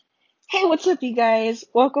What's up, you guys?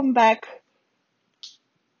 Welcome back,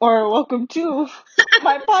 or welcome to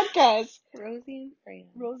my podcast, Rosie and Ryan.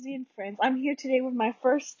 Rosie and Friends. I'm here today with my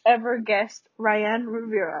first ever guest, Ryann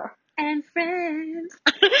Rivera. And friends.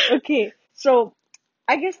 Okay, so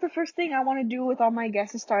I guess the first thing I want to do with all my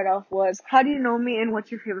guests to start off was, how do you know me and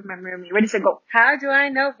what's your favorite memory of me? Ready, set, go. How do I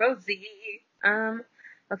know Rosie?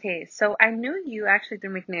 Okay, so I knew you actually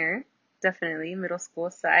through McNair, definitely, middle school.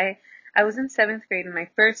 So I was in 7th grade when I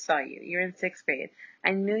first saw you. You're in 6th grade.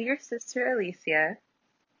 I knew your sister Alicia.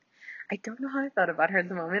 I don't know how I felt about her at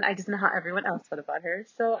the moment. I just know how everyone else felt about her.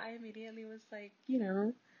 So I immediately was like,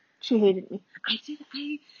 She hated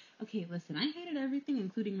me. Okay, listen, I hated everything,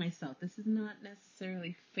 including myself. This is not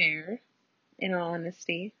necessarily fair, in all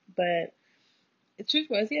honesty, but the truth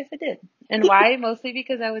was, yes, I did. And why? Mostly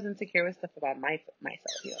because I was insecure with stuff about myself.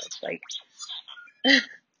 It's like,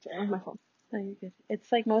 Sorry, my phone.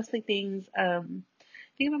 it's like mostly things,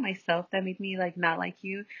 think about myself that made me like not like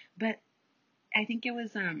you. But I think it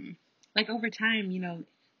was like over time,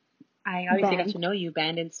 I obviously got Band. to know you,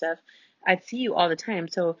 band and stuff. I'd see you all the time.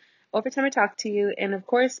 So over time, I talked to you, and of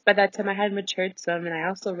course, by that time, I had matured some, and I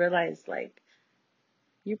also realized like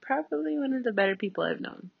you're probably one of the better people I've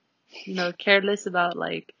known. Careless about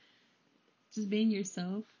like just being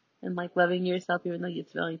yourself and like loving yourself even though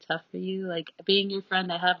it's really tough for you. Like being your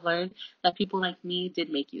friend, I have learned that people like me did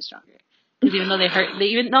make you stronger. Because even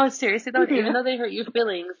though no, seriously though, even though they hurt your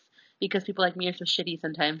feelings, because people like me are so shitty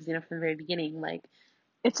sometimes, from the very beginning, like.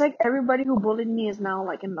 It's like everybody who bullied me is now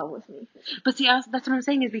like in love with me. But see, that's what I'm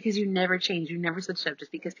saying is because you never changed, you never switched up,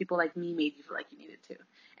 just because people like me made you feel like you needed to.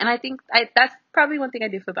 And I think that's probably one thing I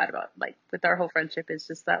do feel bad about, like with our whole friendship, is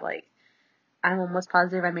just that like I'm almost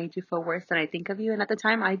positive I made you feel worse than I think of you. And at the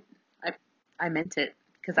time, I meant it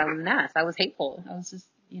because I was an ass. I was hateful. I was just,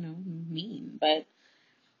 mean. But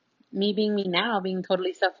me being me now, being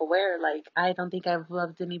totally self-aware, like I don't think I've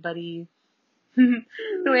loved anybody the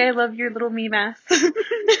way I love your little meme ass.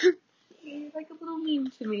 You're like a little meme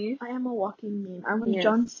to me. I am a walking meme. I was Yes.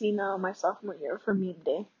 John Cena my sophomore year for meme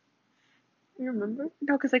day. You remember?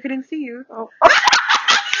 No, because I couldn't see you. Oh. I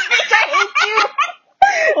hate you.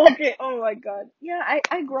 Okay. Oh my god. Yeah,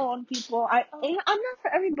 I grow on people. I'm not for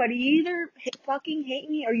everybody. You either fucking hate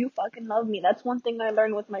me or you fucking love me. That's one thing I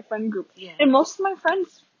learned with my friend group. Yeah. And most of my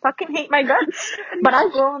friends fucking hate my guts, but I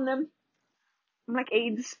grow on them. I'm like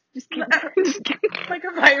AIDS. Just kidding. Like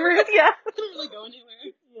a virus. Yeah. I don't really go anywhere.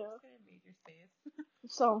 Yeah. Major space.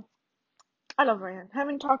 So I love Ryan.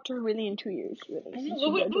 Haven't talked to her really in 2 years. Really. I know. Since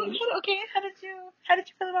she graduated. Okay, how did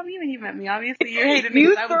you feel about me when you met me? Obviously, you hated me You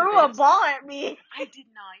because I was threw a a bitch. ball at me. I did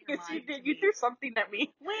not. You're Yes, you lying did. to You me. threw something at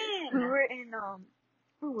me. When? We were in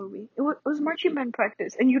where were we? It was marching band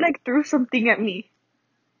practice, and you like threw something at me,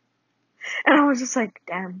 and I was just like,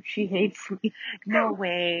 "Damn, she hates me." No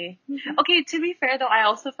way. Okay, to be fair though, I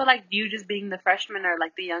also feel like you just being the freshman or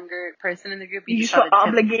like the younger person in the group, You you just just felt felt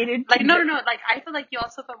obligated. like to no, get... no, no. Like I feel like you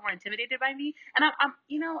also felt more intimidated by me, and I'm,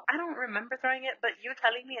 I don't remember throwing it, but you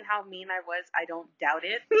telling me and how mean I was, I don't doubt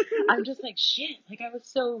it. I'm just like shit. Like I was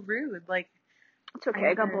so rude. Like It's okay.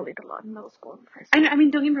 I got bullied a lot in middle school and high school. I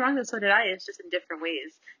mean, don't get me wrong, though, so did I. It's just in different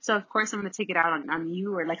ways. So, of course, I'm going to take it out on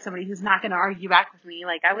you or, like, somebody who's not going to argue back with me.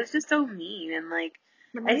 Like, I was just so mean and, like,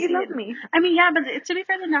 But I now you see love it. me. I mean, yeah, but to be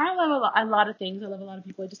fair, then now I love a lot of things. I love a lot of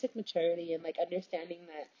people. It just takes maturity and, like, understanding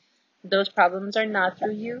that those problems are not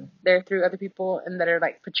through you. They're through other people and that are,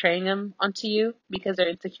 like, portraying them onto you because they're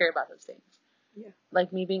insecure about those things. Yeah.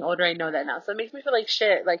 Like, me being older, I know that now. So it makes me feel like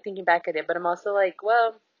shit, like, thinking back at it. But I'm also like,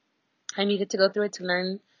 well, I needed to go through it to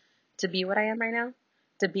learn to be what I am right now,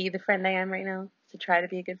 to be the friend I am right now, to try to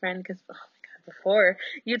be a good friend. Because oh my god, before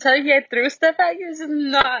you telling me I threw stuff at you is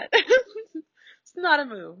not, it's not a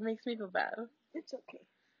move. It makes me feel bad. It's okay.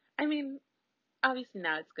 I mean, obviously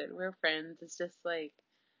now it's good. We're friends. It's just like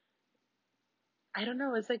I don't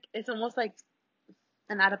know. It's like it's almost like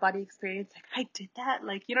an out of body experience. Like I did that.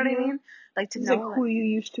 Like you know what I mean? Like to It's know like who you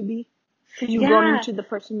used to be, because you've grown yeah. into the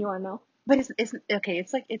person you are now. But it's okay.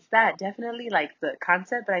 It's like it's that definitely like the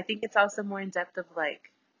concept. But I think it's also more in depth of like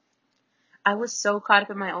I was so caught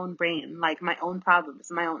up in my own brain, like my own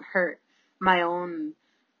problems, my own hurt, my own,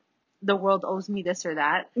 the world owes me this or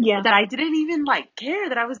that, Yeah. that I didn't even like care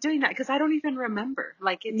that I was doing that because I don't even remember.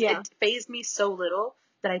 Like Yeah. it phased me so little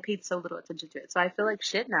that I paid so little attention to it. So I feel like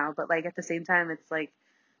shit now, but like at the same time, it's like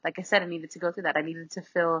I said, I needed to go through that. I needed to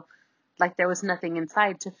feel like there was nothing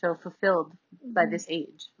inside to feel fulfilled by this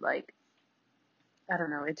age. Like, I don't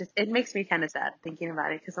know. It makes me kind of sad thinking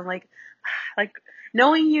about it because I'm like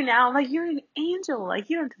knowing you now, I'm like you're an angel. Like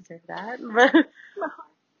you don't deserve that. But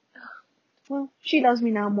Well, she loves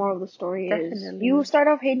me now. More of the story is definitely. you start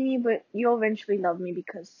off hating me, but you'll eventually love me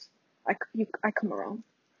because I come around.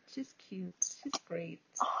 She's cute. She's great.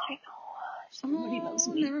 Oh, I know. Somebody loves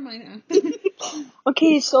me. Never mind.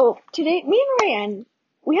 Okay, so today, me and Ryann,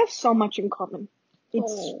 we have so much in common.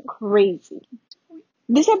 It's crazy.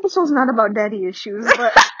 This episode's not about daddy issues,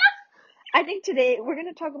 but I think today we're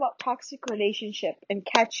gonna talk about toxic relationship and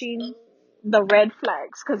catching the red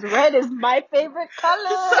flags, because red is my favorite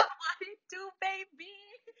color. Mine too, baby.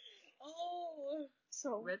 Oh.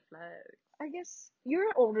 So, Red flag. I guess you're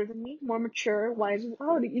older than me, more mature, wise.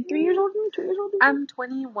 How old are you? 3 years older than me? 2 years older than me? I'm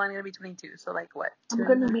 21, gonna be 22. So like what? I'm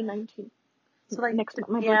gonna be 19. So like Next month.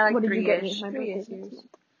 My yeah, like what did you get me? 3-ish, My birthday's 3-ish next years. month.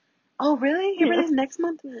 Oh really? Your birthday's next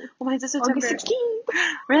month? Yeah. Oh, mine's in August September.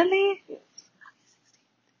 16th. Really? Yes.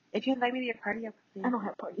 If you invite me to your party, I'll I come. don't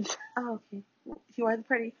have parties. Oh, okay. You are the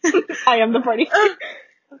party. I am the party.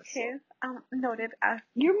 Okay. Noted.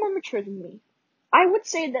 You're more mature than me. I would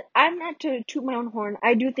say that I'm not to toot my own horn.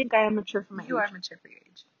 I do think I am mature for my You age. are mature for your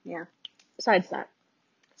age. Yeah. Besides that,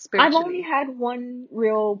 I've Spiritually. only had one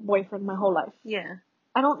real boyfriend my whole life. Yeah.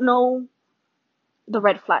 I don't know the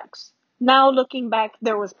red flags. Now looking back,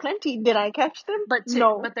 there was plenty. Did I catch them?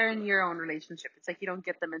 No. But they're in your own relationship. It's like you don't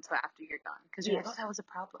get them until after you're gone because you're like, Yes. oh, that was a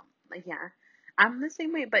problem. Like, yeah, I'm the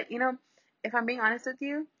same way. But if I'm being honest with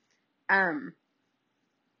you, um,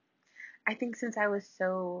 I think since I was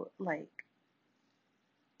so like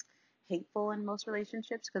hateful in most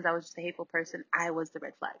relationships because I was just a hateful person, I was the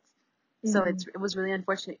red flags. So it was really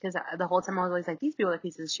unfortunate because the whole time I was always like, these people are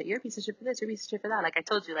pieces of shit. You're a piece of shit for this. You're a piece of shit for that. Like I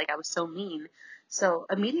told you, like I was so mean. So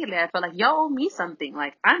immediately I felt like y'all owe me something.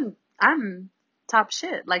 Like I'm top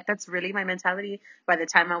shit. Like that's really my mentality by the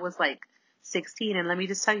time I was like 16. And let me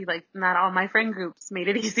just tell you, like not all my friend groups made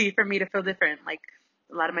it easy for me to feel different. Like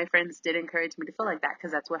a lot of my friends did encourage me to feel like that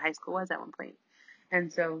because that's what high school was at one point.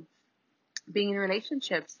 And so being in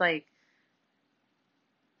relationships, like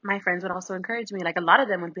my friends would also encourage me. Like a lot of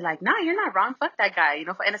them would be like, "Nah, you're not wrong. Fuck that guy."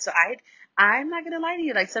 And so I'm not gonna lie to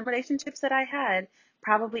you. Like some relationships that I had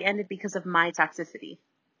probably ended because of my toxicity,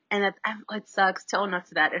 and it sucks to own up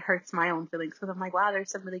to that. It hurts my own feelings because I'm like, wow, there's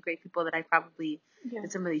some really great people that I probably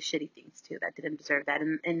did some really shitty things too that didn't deserve that.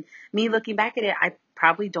 And me looking back at it, I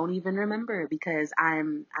probably don't even remember because I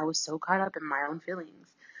was so caught up in my own feelings.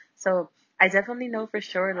 So I definitely know for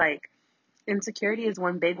sure, like insecurity is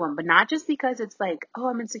one big one, but not just because it's like, oh,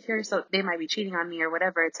 I'm insecure, so they might be cheating on me or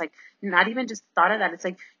whatever. It's like not even just thought of that. It's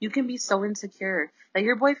like you can be so insecure that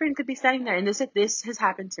your boyfriend could be standing there, and this has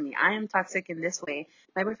happened to me. I am toxic in this way.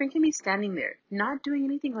 My boyfriend can be standing there, not doing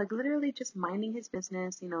anything, like literally just minding his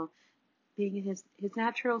business, being his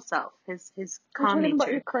natural self, his You're calm talking about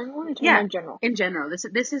your nature. current one? Or talking Yeah, about in general? in general,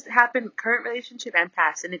 this has happened current relationship and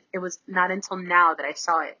past, and it was not until now that I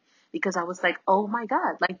saw it because I was like, oh my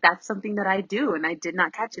god, like that's something that I do, and I did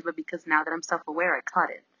not catch it, but because now that I'm self-aware, I caught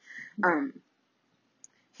it. Um,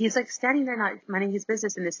 he's like standing there not minding his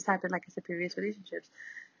business, and this has happened like I said, previous relationships.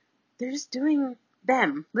 They're just doing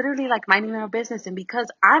them, literally like minding their own business, and because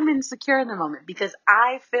I'm insecure in the moment, because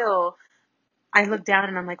I look down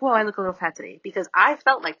and I'm like, whoa, I look a little fat today because I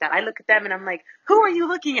felt like that. I look at them and I'm like, who are you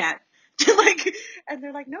looking at? Like, and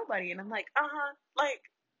they're like, nobody. And I'm like, like,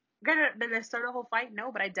 did I start a whole fight?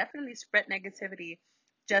 No, but I definitely spread negativity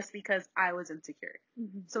just because I was insecure.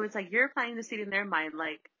 Mm-hmm. So it's like, you're planting the seed in their mind,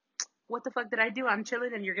 like, what the fuck did I do? I'm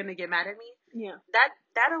chilling and you're going to get mad at me? Yeah. That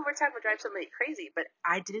over time would drive somebody crazy, but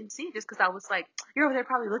I didn't see it just because I was like, you're over there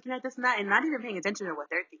probably looking at this and that and not even paying attention to what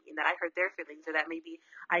they're thinking, that I hurt their feelings or that maybe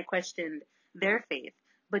I questioned their faith.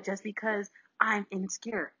 But just because I'm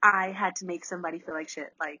insecure, I had to make somebody feel like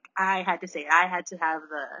shit. Like I had to say, I had to have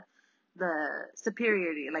the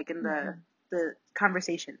superiority, like in the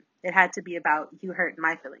conversation. It had to be about you hurt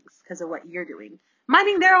my feelings because of what you're doing,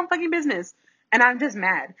 minding their own fucking business, and I'm just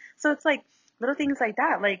mad. So it's like little things like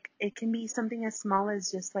that. Like it can be something as small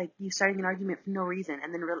as just like you starting an argument for no reason,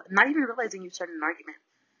 and then not even realizing you started an argument.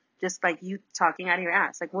 Just like you talking out of your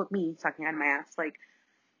ass, like what me talking out of my ass, like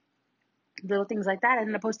little things like that,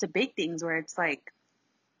 and opposed to big things where it's like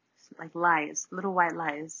lies, little white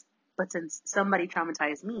lies. But since somebody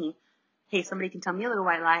traumatized me, hey, somebody can tell me a little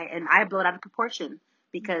white lie, and I blow it out of proportion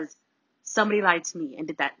because somebody lied to me and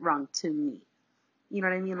did that wrong to me. You know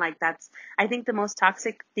what I mean? Like I think the most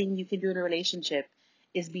toxic thing you can do in a relationship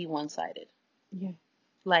is be one-sided. Yeah.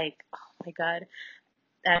 Like, oh my God,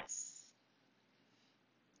 that's,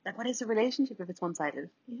 like, what is a relationship if it's one-sided?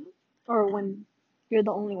 Yeah. Or when you're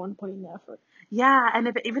the only one putting the effort. Yeah,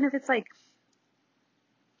 and even if it's like,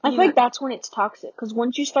 I feel like that's when it's toxic, because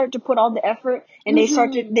once you start to put all the effort and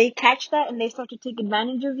they catch that and they start to take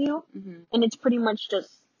advantage of you, and it's pretty much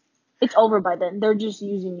it's over by then. They're just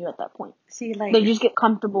using you at that point. See, like, They just get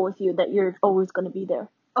comfortable with you that you're always going to be there.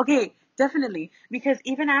 okay, Definitely. Because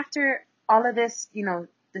even after all of this,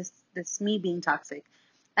 this me being toxic,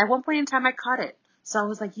 at one point in time I caught it. So I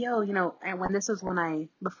was like, yo, and when this was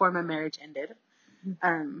before my marriage ended,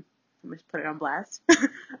 um, I'm just put it on blast.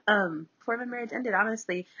 Before my marriage ended,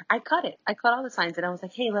 honestly, I caught it. I caught all the signs and I was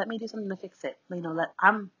like, hey, let me do something to fix it.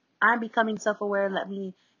 I'm becoming self-aware. Let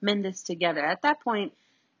me mend this together. At that point,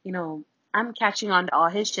 you know, I'm catching on to all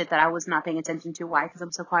his shit that I was not paying attention to. Why? Because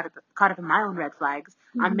I'm so caught up in my own red flags.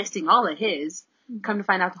 I'm missing all of his. Come to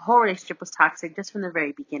find out, the whole relationship was toxic just from the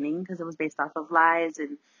very beginning because it was based off of lies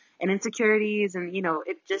and insecurities, and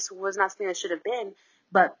it just was not something that should have been.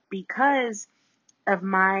 But because of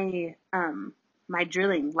my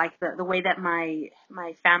drilling, like the way that my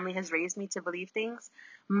family has raised me to believe things,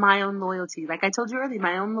 my own loyalty, like I told you earlier,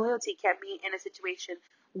 my own loyalty kept me in a situation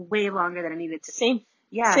way longer than I needed to. Same.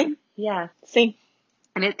 Yeah. Same. Yeah. Same.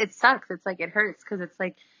 And it sucks. It's like, it hurts because it's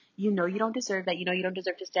like, you don't deserve that. You don't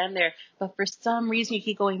deserve to stand there. But for some reason, you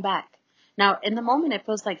keep going back. Now, in the moment, it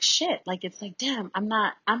feels like shit. Like, it's like, damn,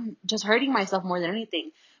 I'm just hurting myself more than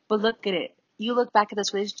anything. But look at it. You look back at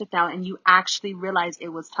this relationship now and you actually realize it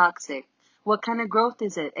was toxic. What kind of growth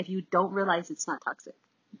is it if you don't realize it's not toxic?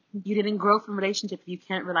 You didn't grow from a relationship if you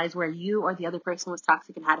can't realize where you or the other person was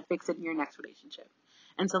toxic and how to fix it in your next relationship.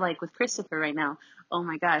 And so, like, with Christopher right now, oh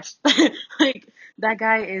my gosh, like, that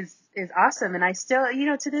guy is awesome. And I still,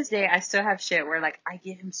 to this day, I still have shit where, like, I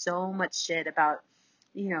give him so much shit about,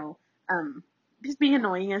 you know, um, just being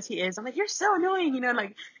annoying as he is. I'm like, you're so annoying,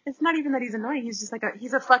 like, it's not even that he's annoying. He's just like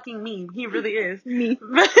he's a fucking meme. He really is. Me.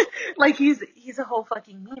 Like, he's a whole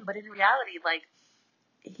fucking meme. But in reality, like,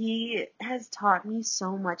 he has taught me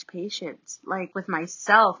so much patience, like with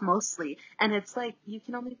myself mostly. And it's like, you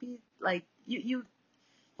can only be like, you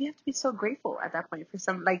have to be so grateful at that point for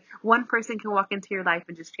some, like, one person can walk into your life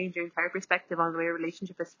and just change your entire perspective on the way a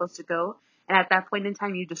relationship is supposed to go. And at that point in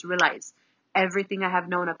time, you just realize everything I have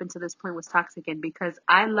known up until this point was toxic. And because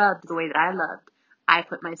I loved the way that I loved, I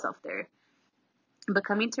put myself there. But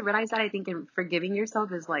coming to realize that, I think, and forgiving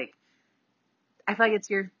yourself is like, I feel like it's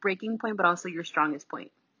your breaking point, but also your strongest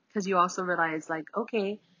point. Because you also realize, like,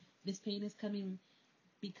 okay, this pain is coming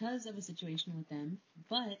because of a situation with them,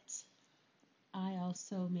 but I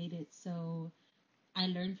also made it so I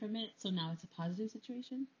learned from it. So now it's a positive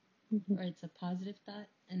situation, or it's a positive thought,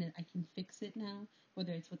 and I can fix it now,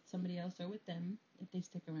 whether it's with somebody else or with them, if they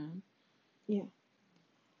stick around. Yeah.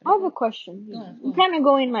 But I have a question. Go ahead. I'm kind of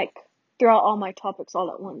going like throughout all my topics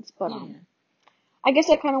all at once, but Yeah. I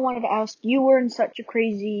guess I kind of wanted to ask. You were in such a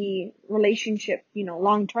crazy relationship,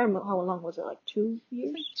 long term. How long was it? Like 2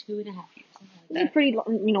 years? Like 2.5 years, something like It was a that. pretty long.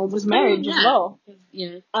 It was Pretty long, marriage as yeah. well.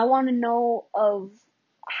 Yeah. I want to know of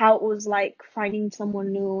how it was like finding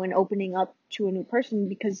someone new and opening up to a new person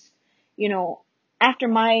because, you know, after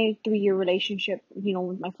my 3 year relationship,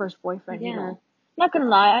 with my first boyfriend, Yeah. not gonna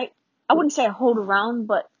lie, I wouldn't say I hold around,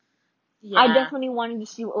 but I Yeah. definitely wanted to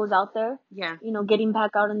see what was out there. Yeah. Getting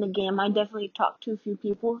back out in the game, I definitely talked to a few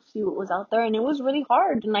people, see what was out there, and it was really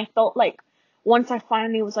hard. And I felt like once I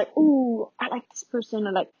finally was like, ooh, I like this person,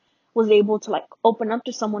 or like was able to like open up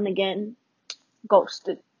to someone again,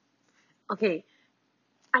 ghosted. Okay.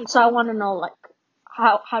 So I want to know like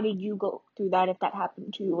how did you go through that if that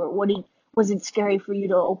happened to you, or was it scary for you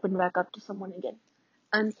to open back up to someone again?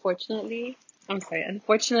 Unfortunately, I'm sorry.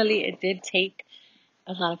 Unfortunately, it did take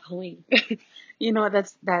a lot of hoeing.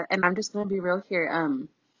 That's that, and I'm just gonna be real here.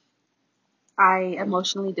 I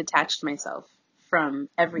emotionally detached myself from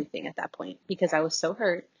everything at that point because I was so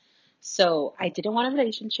hurt. So I didn't want a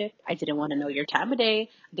relationship. I didn't want to know your time of day.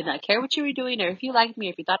 I did not care what you were doing or if you liked me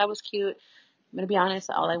or if you thought I was cute. I'm gonna be honest.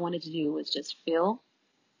 All I wanted to do was just feel,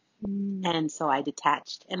 and so I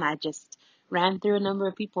detached and I just ran through a number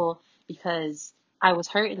of people because I was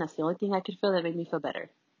hurt and that's the only thing I could feel that made me feel better.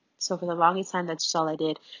 So for the longest time, that's just all I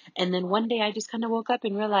did. And then one day I just kind of woke up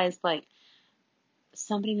and realized, like,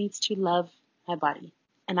 somebody needs to love my body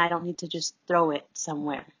and I don't need to just throw it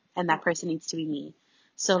somewhere. And that person needs to be me.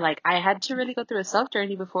 So like I had to really go through a self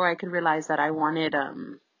journey before I could realize that I wanted, how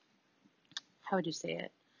would you say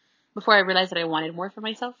it? Before I realized that I wanted more for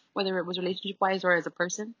myself, whether it was relationship wise or as a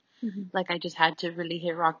person. Like I just had to really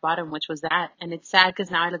hit rock bottom, which was that. And it's sad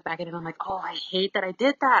because now I look back at it and I'm like, oh, I hate that I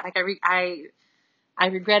did that. Like I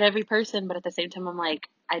regret every person, but at the same time I'm like,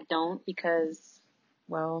 I don't because,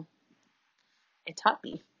 well, it taught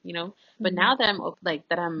me, But now that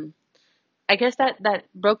I guess that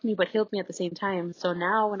broke me but healed me at the same time. So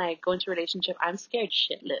now when I go into a relationship, I'm scared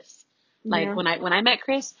shitless. Like Yeah. when I met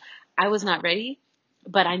Chris, I was not ready,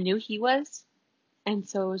 but I knew he was. And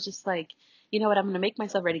so it was just like, you know what, I'm going to make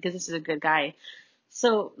myself ready because this is a good guy.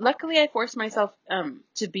 So luckily I forced myself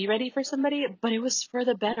to be ready for somebody, but it was for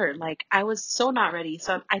the better. Like I was so not ready.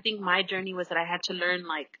 So I think my journey was that I had to learn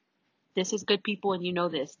like this is good people and you know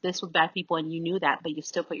this. This was bad people and you knew that, but you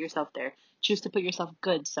still put yourself there. Choose to put yourself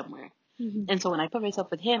good somewhere. Mm-hmm. And so when I put myself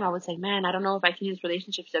with him, I was like, man, I don't know if I can use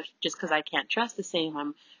relationships just because I can't trust the same.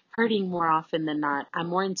 I'm hurting more often than not. I'm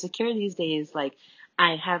more insecure these days. Like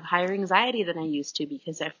I have higher anxiety than I used to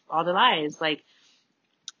because of all the lies. Like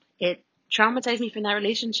it traumatized me from that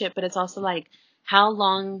relationship, but it's also like, how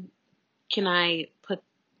long can I put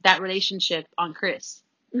that relationship on Chris?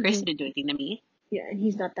 Chris Mm-hmm. didn't do anything to me. Yeah, and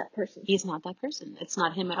he's not that person. He's not that person. It's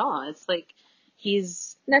not him at all. It's like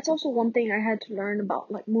he's That's also one thing I had to learn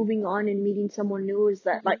about like moving on and meeting someone new is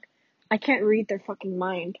that Mhm. like I can't read their fucking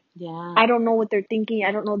mind. Yeah, I don't know what they're thinking.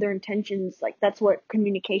 I don't know their intentions. Like that's what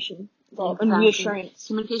communication is all, and exactly. reassurance.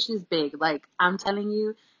 Communication is big. Like I'm telling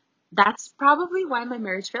you, that's probably why my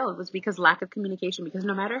marriage failed was because lack of communication. Because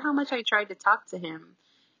no matter how much I tried to talk to him,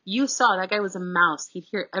 you saw that guy was a mouse. He'd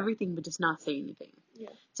hear everything but just not say anything. Yeah.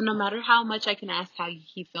 So no matter how much I can ask how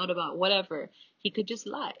he felt about whatever, he could just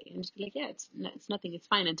lie and just be like, yeah, it's nothing, it's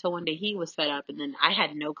fine. Until one day he was fed up, and then I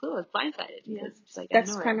had no clue. I was blindsided Yeah. because it's like out of That's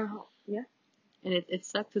nowhere. kind of how. Yeah. And it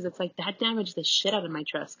sucks because it's like that damaged the shit out of my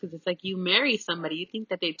trust. Because it's like you marry somebody, you think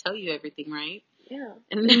that they tell you everything, right? Yeah.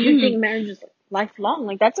 And And you then think marriage is like lifelong?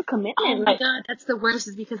 Like that's a oh commitment. my Like god, that's the worst.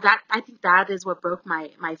 Is because that I think that is what broke my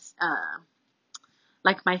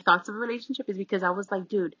like my thoughts of a relationship is because I was like,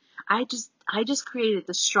 dude, I just created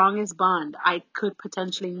the strongest bond I could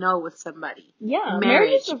potentially know with somebody. yeah,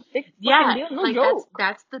 marriage is Marriage. a big fucking Yeah, deal. No like that's joke.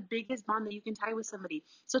 that's the biggest bond that you can tie with somebody.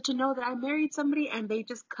 So to know that I married somebody and they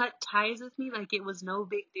just cut ties with me like it was no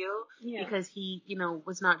big deal Yeah. because he,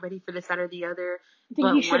 was not ready for this, that, or the other, I think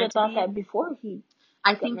he but should wanted have to thought be. that before he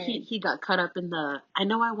I got think he married. he got caught up in the I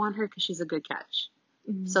know I want her because she's a good catch.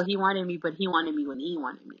 Mm-hmm. So he wanted me, but he wanted me when he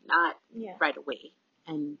wanted me, not Yeah. right away.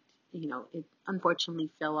 And it unfortunately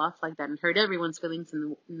fell off like that and hurt everyone's feelings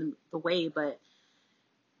in the way, but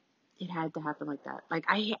it had to happen like that. Like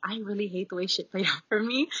I really hate the way shit played out for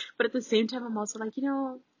me, but at the same time, I'm also like,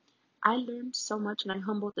 I learned so much and I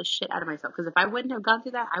humbled the shit out of myself. Because if I wouldn't have gone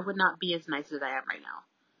through that, I would not be as nice as I am right now.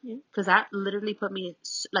 Yeah. Because that literally put me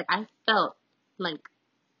like I felt like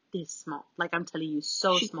this small. Like I'm telling you,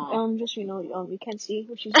 so She small. just you can't see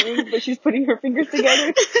what she's doing, but she's putting her fingers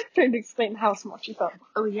together, trying to explain how small she felt.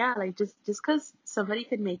 Oh yeah, like just because somebody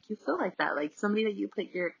could make you feel like that, like somebody that you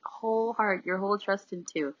put your whole heart, your whole trust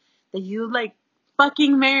into, that you like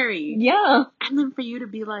fucking marry, Yeah. and then for you to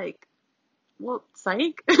be like, well,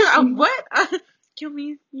 psych, Mhm. what, kill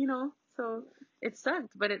me, So it sucked,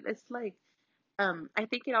 but it's like, I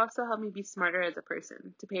think it also helped me be smarter as a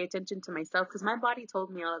person, to pay attention to myself, because my body told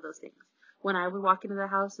me all of those things. When I would walk into the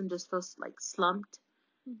house and just feel like slumped,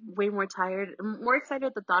 way more tired, more excited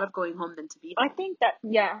at the thought of going home than to be I home. think that,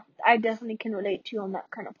 yeah, I definitely can relate to you on that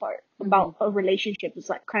kind of part Hmm. about a relationship. It's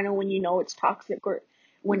like kind of when you know it's toxic or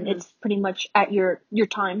when Hmm. it's pretty much at your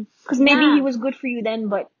time. Because maybe he Yeah, was good for you then,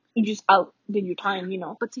 but you just outdid your time,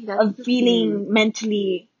 but see, that's of the thing. feeling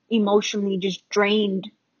mentally, emotionally just drained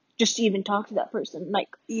just to even talk to that person. Like,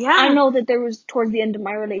 I Yeah. know that there was towards the end of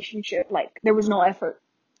my relationship, like, there was no effort.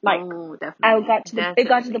 Like, Oh, definitely. it got to the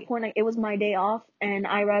Definitely. point like it was my day off and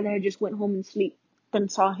I rather had just went home and sleep than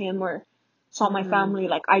saw him or saw my Hmm. family.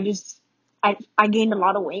 Like I gained a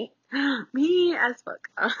lot of weight. Me as fuck.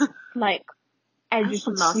 Like I I just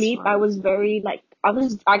also would lost sleep. I one. was very like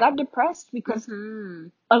I got depressed because Hmm.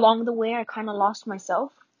 along the way I kind of lost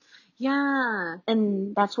myself, Yeah.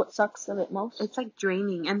 and that's what sucks of it It's most. like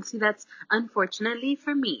draining. And see, that's unfortunately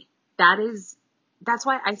for me. That's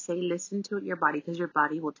why I say listen to your body, because your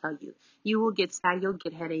body will tell you. You will get sad, you'll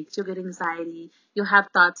get headaches, you'll get anxiety, you'll have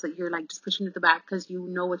thoughts that you're like just pushing to the back because you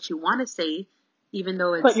know what you want to say, even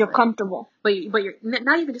though But it's you're like, comfortable. but you're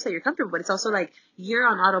not even just that you're comfortable, but it's also like you're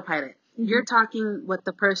on autopilot. Hmm. You're talking what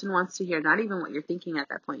the person wants to hear, not even what you're thinking at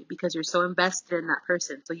that point, because you're so invested in that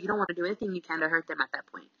person. So you don't want to do anything you can to hurt them at that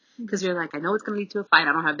point. Because you're like, I know it's going to lead to a fight.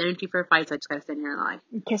 I don't have the energy for a fight, so I just got to stand here and lie.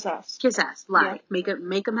 Kiss ass. Kiss ass, Yeah. lie, make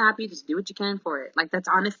them happy. Just do what you can for it. Like that's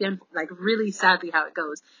honestly, like really sadly how it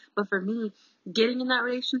goes. But for me, getting in that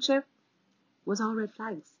relationship was all red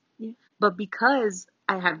flags. Yeah. But because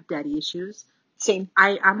I have daddy issues, Same.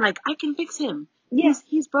 I'm like, I can fix him. Yeah.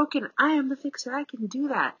 He's broken. I am the fixer. I can do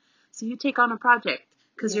that. So you take on a project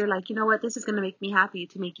because Yeah. you're like, you know what? This is gonna make me happy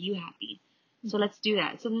to make you happy. So let's do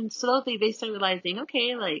that. So then slowly they start realizing,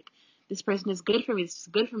 okay, like this person is good for me. This is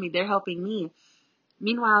good for me. They're helping me.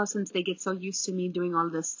 Meanwhile, since they get so used to me doing all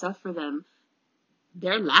this stuff for them,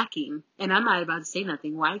 they're lacking. And I'm not about to say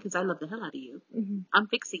nothing. Why? Because I love the hell out of you. Hmm. I'm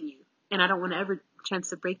fixing you. And I don't want to ever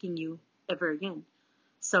chance of breaking you ever again.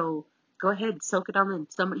 So go ahead, soak it all in.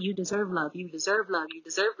 You deserve love. You deserve love. You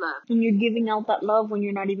deserve love. And you're giving out that love when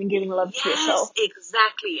you're not even giving love to yourself. Yes,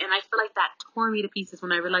 exactly. And I feel like that tore me to pieces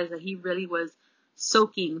when I realized that he really was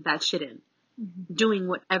soaking that shit in, doing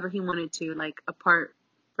whatever he wanted to, like, apart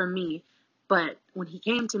from me. But when he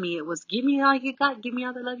came to me, it was, give me all you got. Give me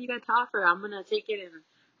all the love you got to offer. I'm going to take it and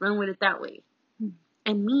run with it that way.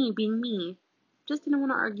 And me, being me, just didn't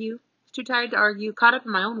want to argue. Was too tired to argue. Caught up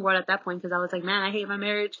in my own world at that point because I was like, man, I hate my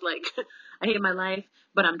marriage. Like, I hate my life,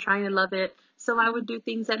 but I'm trying to love it. So I would do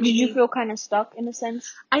things that Did you feel kind of stuck in a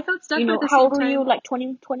sense? I felt stuck, You but know, at the how same old were you? time, Like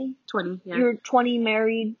 20, 20? 20, yeah. You're 20,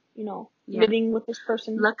 married, you know, Yeah. living with this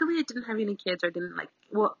person. Luckily, I didn't have any kids, or didn't like.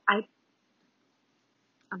 Well, I'm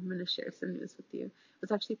gonna share some news with you. I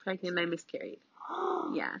was actually pregnant and I miscarried.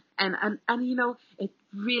 Yeah, and you know, it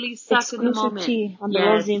really sucked in the Exclusive moment. tea on the Yes,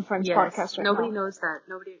 Rosie and Friends yes. podcast right Nobody now. knows that.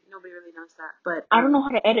 Nobody really knows that. But I don't know how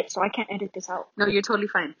to edit, so I can't edit this out. no, you're totally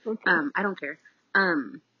fine. Okay. I don't care.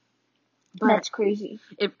 But That's crazy.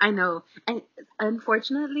 if I know, and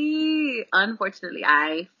unfortunately,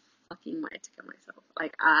 I fucking wanted to kill myself.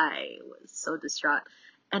 Like, I was so distraught,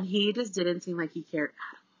 and he just didn't seem like he cared at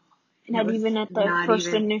all. And Not it was even at the not first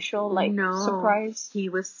even initial, like, no. surprise. He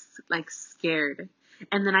was like scared,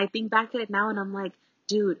 and then I think back at it now, and I'm like,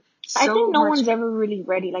 dude, I so think no much. one's ever really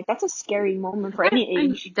ready. Like, that's a scary moment for any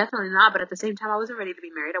age. Definitely not. But at the same time, I wasn't ready to be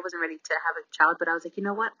married. I wasn't ready to have a child. But I was like, you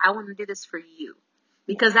know what? I want to do this for you,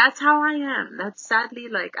 because that's how I am. That's sadly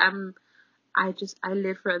like I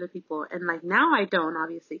live for other people, and like now I don't,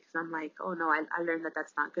 obviously, because I'm like, oh no, I learned that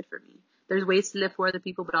that's not good for me. There's ways to live for other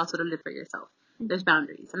people, but also to live for yourself. There's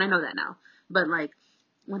boundaries, and I know that now. But like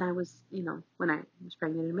when I was, when I was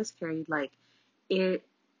pregnant and miscarried, like it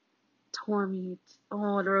tore me.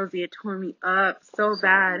 Oh, Rosie, it tore me up so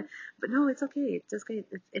bad. But no, it's okay. It's just okay.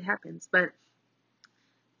 It happens. But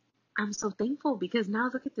I'm so thankful because now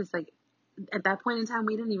look at this. Like at that point in time,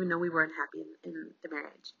 we didn't even know we weren't happy in the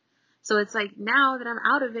marriage. So it's like now that I'm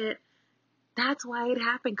out of it, that's why it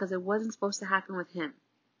happened, because it wasn't supposed to happen with him.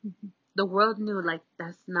 The world knew, like,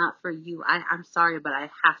 that's not for you. I'm sorry, but I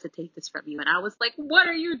have to take this from you. And I was like, what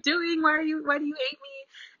are you doing? Why do you hate me?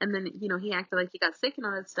 And then, he acted like he got sick and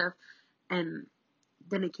all that stuff. And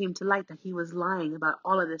then it came to light that he was lying about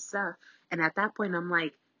all of this stuff. And at that point, I'm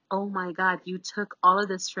like, oh my God, you took all of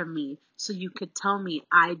this from me so you could tell me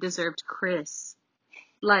I deserved Chris.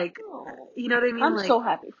 Like, you know what I mean? I'm like, so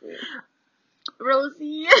happy for you.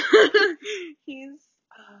 Rosie. He's,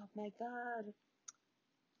 oh my God.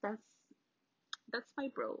 That's my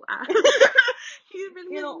bro. He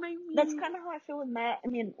really is my me. That's kind of how I feel with Matt. I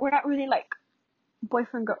mean, we're not really like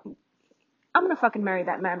boyfriend girl. I'm gonna fucking marry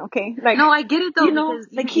that man, okay? Like, no, I get it though, because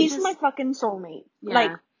like he's my fucking soulmate. Yeah.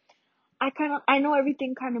 Like, I know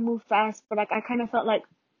everything kind of moved fast, but like I kind of felt like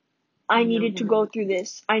I needed to go through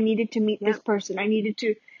this. I needed to meet this person. I needed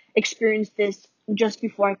to experience this just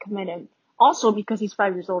before I could meet him. Also, because he's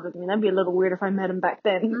 5 years older than me, that'd be a little weird if I met him back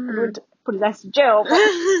then. I would put his ass in jail. But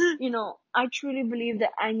I truly believe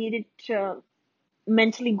that I needed to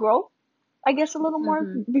mentally grow, I guess, a little more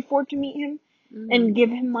before to meet him and give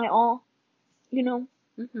him my all.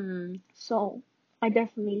 So I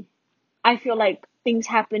feel like things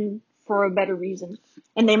happen for a better reason,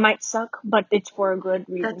 and they might suck, but it's for a good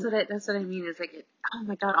reason. That's what I mean. Is like, oh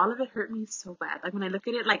my God, all of it hurt me so bad. Like when I look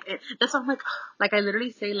at it, that's why I'm like I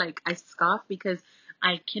literally say, like, I scoff because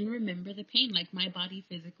I can remember the pain. Like my body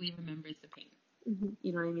physically remembers the pain.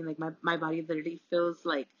 You know what I mean? Like my body literally feels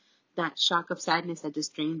like that shock of sadness that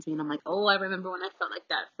just drains me, and I'm like, oh, I remember when I felt like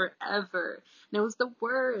that forever, and it was the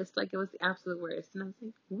worst. Like it was the absolute worst, and I was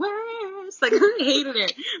like, worst. Like I hated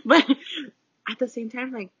it, but at the same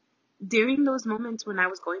time, like during those moments when I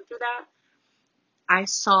was going through that, I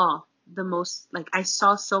saw I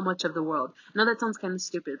saw so much of the world. I know that sounds kind of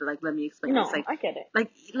stupid, but like, let me explain this. Like, I get it.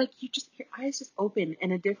 Like your eyes just open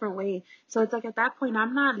in a different way. So it's like at that point,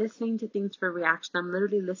 I'm not listening to things for reaction. I'm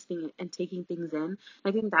literally listening and taking things in.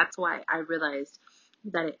 I think that's why I realized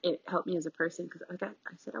that it helped me as a person, because like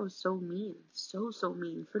I said, I was so mean, so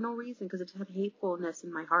mean for no reason, because it just had hatefulness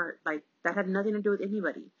in my heart. Like that had nothing to do with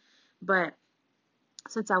anybody. But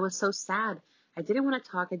since I was so sad, I didn't want to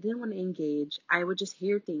talk. I didn't want to engage. I would just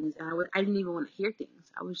hear things, and I didn't even want to hear things.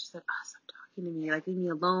 I was just like, oh, stop talking to me. Like, leave me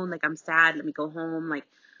alone. Like, I'm sad. Let me go home. Like,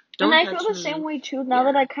 don't touch me. And I feel the same way too. Now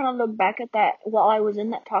that I kind of look back at that while I was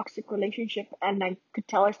in that toxic relationship, and I could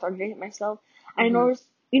tell I started to hate myself. I noticed,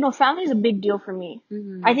 family is a big deal for me.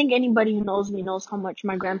 I think anybody who knows me knows how much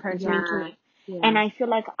my grandparents mean to me. And I feel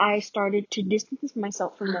like I started to distance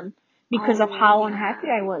myself from them because of how unhappy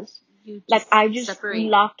I was. Like, I just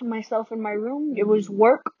locked myself in my room. It was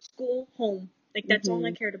work, school, home. Like, that's all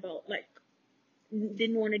I cared about. Like,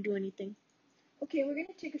 didn't want to do anything. Okay, we're gonna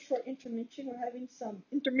take a short intermission. We're having some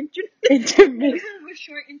intermission. Intermission. A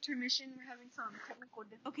short intermission. We're having some technical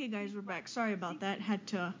difficulties. Okay, guys, we're back. Sorry about that. Had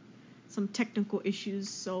to some technical issues.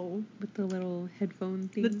 So With the little headphone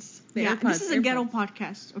things. This is a ghetto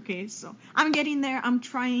podcast. Okay, so I'm getting there. I'm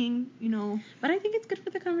trying. But I think it's good for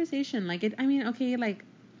the conversation. Like it. I mean, okay, like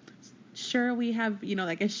sure we have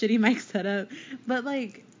like a shitty mic setup, but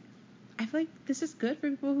like I feel like this is good for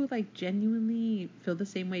people who like genuinely feel the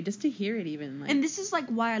same way, just to hear it even. Like, and this is like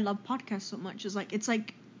why I love podcasts so much. Is like it's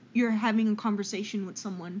like you're having a conversation with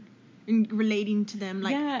someone and relating to them.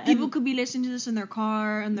 Like people could be listening to this in their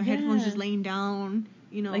car and their headphones just laying down.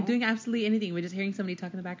 Like doing absolutely anything. We're just hearing somebody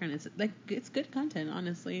talk in the background. It's like it's good content,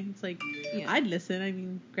 honestly. It's like I'd listen. I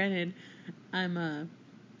mean, granted, I'm a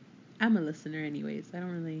listener anyways. I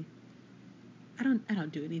don't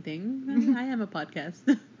do anything. I am a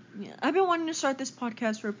podcast. Yeah, I've been wanting to start this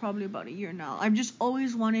podcast for probably about a year now. I've just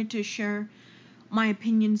always wanted to share my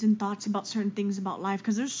opinions and thoughts about certain things about life,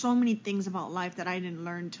 because there's so many things about life that I didn't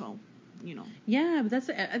learn till, Yeah, but I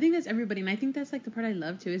think that's everybody, and I think that's like the part I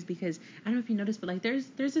love too, is because I don't know if you noticed, but like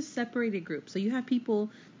there's a separated group. So you have people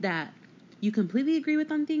that you completely agree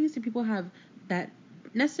with on things, and people have that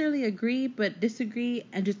necessarily agree but disagree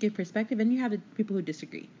and just give perspective, and you have the people who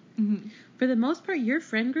disagree. Mm-hmm. For the most part, your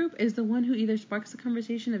friend group is the one who either sparks a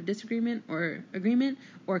conversation of disagreement or agreement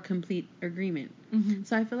or complete agreement. Mm-hmm.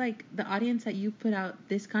 So I feel like the audience that you put out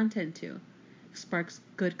this content to sparks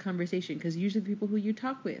good conversation, because usually the people who you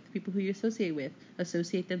talk with, people who you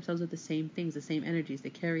associate themselves with the same things, the same energies. They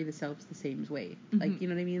carry themselves the same way. Mm-hmm. Like, you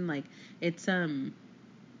know what I mean? Like, it's, how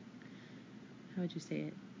would you say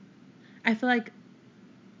it? I feel like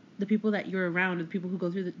the people that you're around are the people who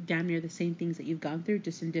go through damn near the same things that you've gone through,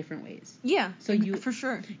 just in different ways. Yeah. So for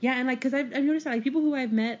sure. Yeah, and like, because I've noticed that like people who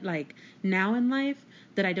I've met like now in life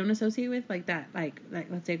that I don't associate with, like that, like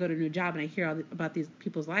let's say I go to a new job and I hear about these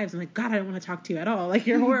people's lives, I'm like, God, I don't want to talk to you at all. Like,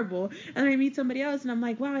 you're horrible. And then I meet somebody else and I'm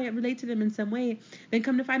like, wow, I relate to them in some way. Then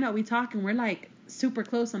come to find out we talk and we're like super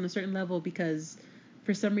close on a certain level because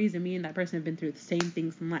for some reason me and that person have been through the same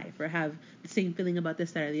things in life or have the same feeling about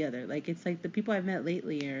this, that, or the other. Like, it's like the people I've met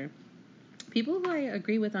lately are people who I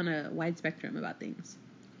agree with on a wide spectrum about things.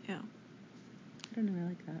 Yeah. I don't know, I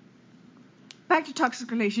like that. Back to toxic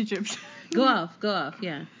relationships. Go off,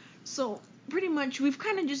 yeah. So, pretty much, we've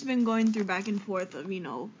kind of just been going through back and forth of,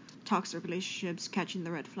 toxic relationships, catching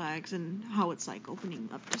the red flags, and how it's like opening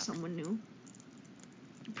up to someone new.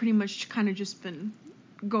 Pretty much kind of just been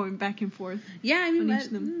going back and forth. Yeah, I mean,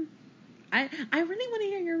 I really want to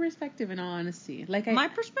hear your perspective, in all honesty. Like, my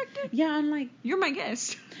perspective? Yeah, I'm like... You're my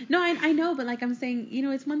guest. No, I know, but like I'm saying,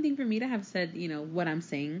 it's one thing for me to have said, what I'm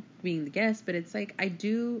saying, being the guest, but it's like,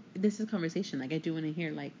 this is conversation, like, I do want to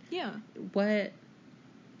hear, like... Yeah.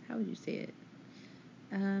 How would you say it?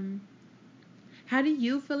 How do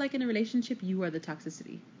you feel like in a relationship you are the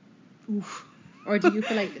toxicity? Oof. Or do you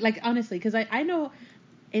feel like honestly, because I know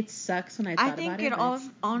it sucks when I thought about it. I think it all,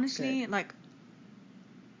 honestly, like...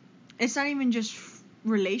 It's not even just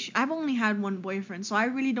I've only had one boyfriend, so I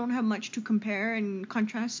really don't have much to compare and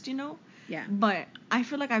contrast, Yeah. But I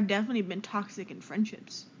feel like I've definitely been toxic in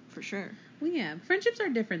friendships, for sure. Well, yeah. Friendships are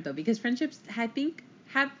different, though, because friendships, I think,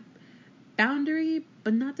 have boundary,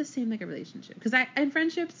 but not the same like a relationship. Because in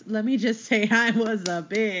friendships, let me just say, I was a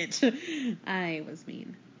bitch. I was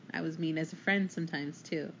mean. I was mean as a friend sometimes,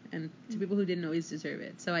 too. And to people who didn't always deserve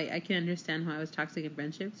it. So I can understand how I was toxic in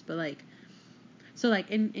friendships, but like... So,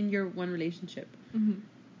 like, in your one relationship, mm-hmm.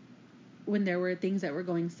 when there were things that were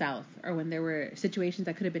going south, or when there were situations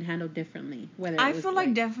that could have been handled differently, I feel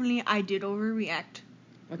like definitely I did overreact.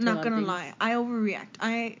 Not gonna lie. I overreact.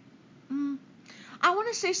 I want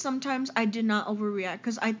to say sometimes I did not overreact,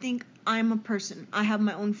 because I think I'm a person. I have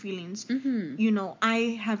my own feelings. Mm-hmm.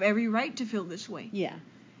 I have every right to feel this way. Yeah.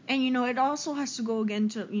 And, it also has to go again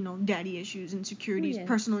to, daddy issues, insecurities,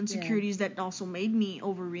 personal insecurities that also made me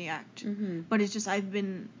overreact. Mm-hmm. But it's just I've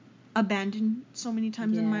been abandoned so many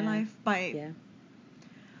times in my life by... Yeah.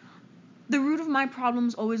 The root of my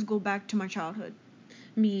problems always go back to my childhood.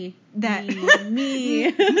 Me.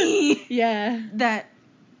 Me. Yeah. That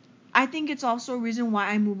I think it's also a reason why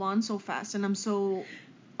I move on so fast and I'm so...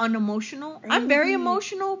 unemotional. I'm very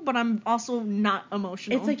emotional, but I'm also not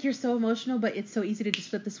emotional. It's like you're so emotional, but it's so easy to just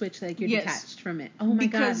flip the switch, like you're detached from it. Oh my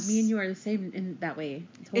God, me and you are the same in that way.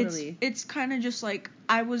 Totally. It's kind of just like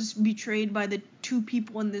I was betrayed by the two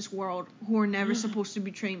people in this world who are never supposed to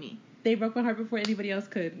betray me. They broke my heart before anybody else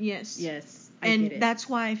could. Yes. I get it. That's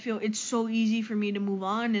why I feel it's so easy for me to move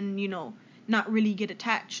on and, not really get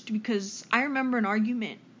attached, because I remember an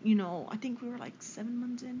argument, I think we were like 7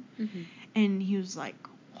 months in, mm-hmm. and he was like,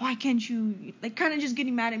 why can't you, like, kind of just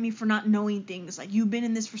getting mad at me for not knowing things. Like, you've been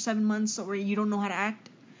in this for 7 months, so where you don't know how to act.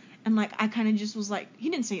 And, like, I kind of just was like, he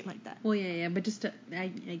didn't say it like that. Well, yeah, but just I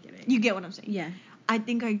get it. You get what I'm saying? Yeah. I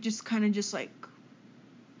think I just kind of just, like,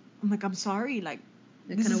 I'm like, I'm sorry, like,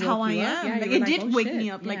 It this is how I am. Yeah, like, it did oh, wake shit.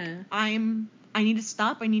 me up. Yeah. Like, I need to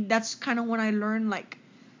stop. That's kind of when I learned, like,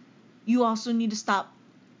 you also need to stop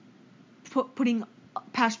putting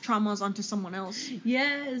past traumas onto someone else.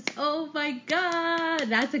 Yes. Oh my God.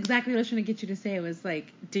 That's exactly what I was trying to get you to say. It was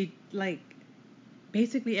like,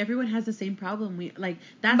 basically everyone has the same problem.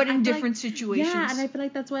 But in different situations. Yeah, and I feel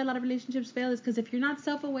like that's why a lot of relationships fail, is because if you're not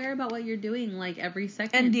self-aware about what you're doing, like, every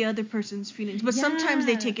second. And the other person's feelings. But sometimes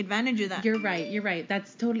they take advantage of that. You're right.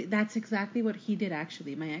 That's exactly what he did,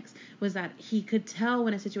 actually. My ex, was that he could tell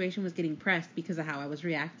when a situation was getting pressed because of how I was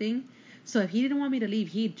reacting. So if he didn't want me to leave,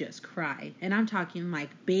 he'd just cry. And I'm talking like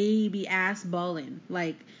baby ass bawling.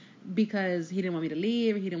 Like, because he didn't want me to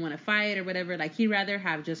leave, or he didn't want to fight or whatever. Like, he'd rather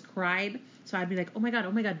have just cried. So I'd be like, oh my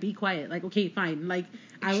God, be quiet. Like, okay, fine. Like,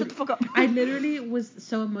 shut the fuck up. I literally was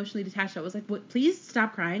so emotionally detached. I was like, what? Please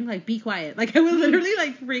stop crying. Like, be quiet. Like, I would literally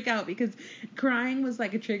like freak out because crying was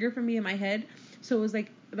like a trigger for me in my head. So it was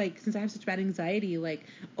like since I have such bad anxiety, like,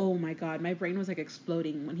 oh my God, my brain was like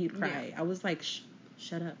exploding when he'd cry. Yeah. I was like,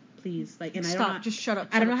 shut up, please. Like, and just shut up.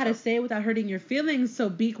 I don't know how to say it without hurting your feelings. So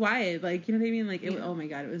be quiet. Like, you know what I mean? Like, oh my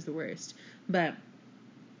God, it was the worst. But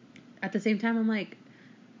at the same time, I'm like,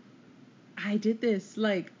 I did this.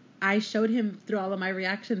 Like, I showed him through all of my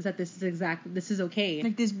reactions that this is okay.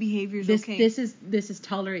 Like, this behavior is okay. This is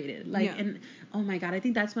tolerated. Like, yeah. And oh my God, I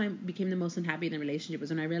think that's when I became the most unhappy in the relationship, was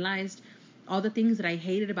when I realized all the things that I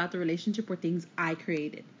hated about the relationship were things I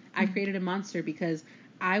created. I created a monster because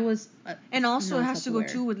I was and also it has to go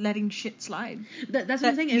too with letting shit slide. That's what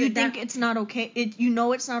I'm saying. You think it's not okay.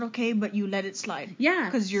 It's not okay, but you let it slide. Yeah,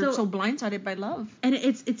 because you're so blindsided by love. And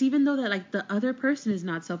it's even though that, like, the other person is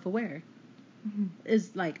not self-aware. Mm-hmm.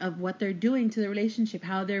 Is like of what they're doing to the relationship,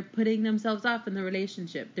 how they're putting themselves off in the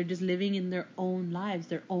relationship. They're just living in their own lives,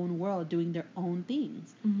 their own world, doing their own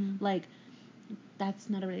things. Mm-hmm. Like,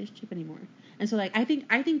 that's not a relationship anymore. And so, like, I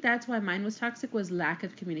think that's why mine was toxic, was lack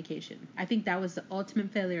of communication. I think that was the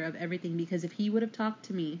ultimate failure of everything, because if he would have talked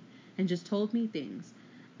to me and just told me things,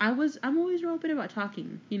 I'm always real open about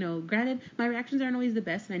talking. You know, granted, my reactions aren't always the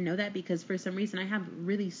best, and I know that because for some reason I have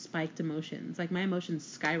really spiked emotions. Like, my emotions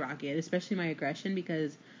skyrocket, especially my aggression,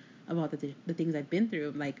 because of all the things I've been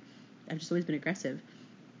through. Like, I've just always been aggressive.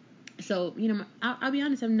 So, you know, I'll be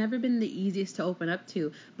honest, I've never been the easiest to open up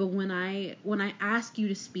to. But when I ask you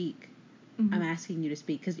to speak, mm-hmm. I'm asking you to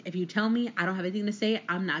speak, because if you tell me I don't have anything to say,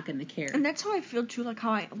 I'm not gonna care. And that's how I feel too, like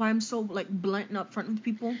why I'm so like blunt and upfront with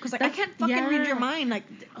people, because like I can't fucking read your mind. Like,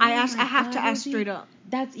 I have to ask straight up.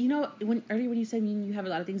 That's, you know, when you said you have a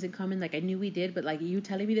lot of things in common, like, I knew we did, but like, you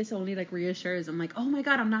telling me this only like reassures. I'm like, oh my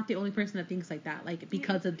God, I'm not the only person that thinks like that, like,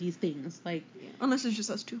 because of these things, like, unless it's just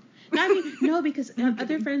us two. No, I mean, no, because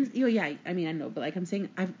other friends, yeah, I mean, I know, but like, I'm saying,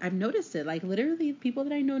 I've noticed it, like, literally people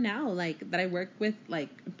that I know now, like, that I work with, like,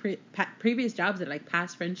 previous jobs, that like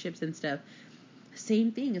past friendships and stuff,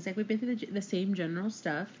 same thing. It's like we've been through the same general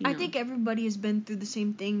stuff. I think everybody has been through the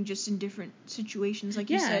same thing, just in different situations, like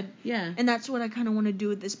you said. Yeah. And that's what I kind of want to do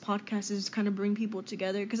with this podcast, is kind of bring people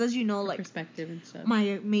together, because as you know, like, perspective and stuff.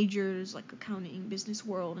 My major is like accounting, business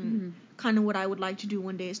world, and kind of what I would like to do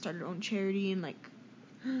one day is start our own charity and like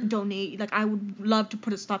donate. Like, I would love to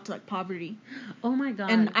put a stop to like poverty. Oh my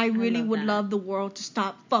God. And I really would love the world to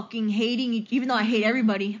stop fucking hating even though I hate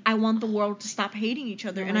everybody, I want the world to stop hating each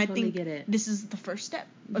other. And I totally think this is the first step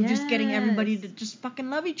of just getting everybody to just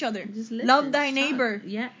fucking love each other. Just listen, love thy neighbor.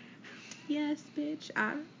 Yeah. Yes, bitch.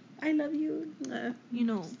 I love you. You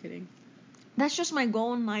know. Just kidding. That's just my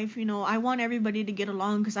goal in life, you know. I want everybody to get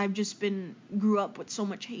along, because I've just grew up with so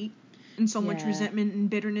much hate and so much resentment and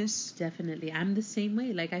bitterness. Definitely. I'm the same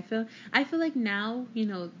way. Like, I feel like now, you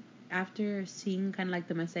know, after seeing kind of like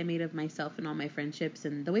the mess I made of myself and all my friendships,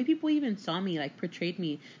 and the way people even saw me, like, portrayed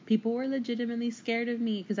me, people were legitimately scared of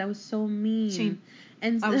me because I was so mean. Same.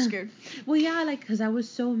 And I was scared. Well, yeah, like, because I was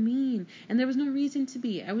so mean, and there was no reason to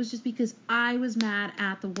be. I was just because I was mad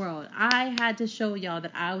at the world. I had to show y'all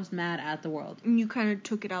that I was mad at the world. And you kind of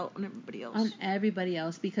took it out on everybody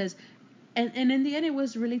else. Because And in the end, it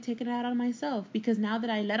was really taking it out on myself, because now that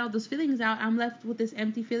I let all those feelings out, I'm left with this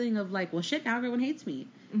empty feeling of like, well, shit, now everyone hates me.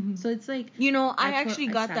 Mm-hmm. So it's like, you know, I actually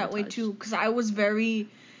got that way too, because I was very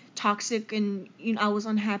toxic, and, you know, I was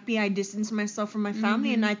unhappy. I distanced myself from my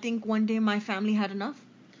family, and I think one day my family had enough.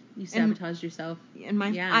 You sabotaged yourself. And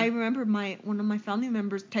I remember one of my family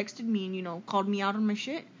members texted me and, you know, called me out on my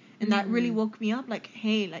shit, and that really woke me up. Like,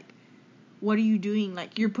 hey, like, what are you doing?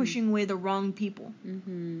 Like, you're pushing away the wrong people.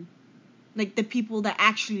 Mm-hmm. Like, the people that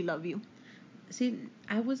actually love you. See,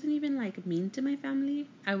 I wasn't even, like, mean to my family.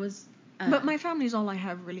 I was... but my family's all I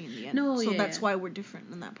have, really, in the end. No, so yeah, that's why we're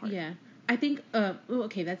different in that part. Yeah. I think,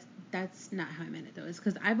 okay, that's not how I meant it, though. It's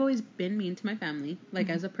because I've always been mean to my family, like,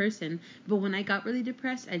 as a person. But when I got really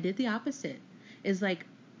depressed, I did the opposite. It's like,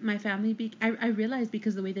 my family, I realized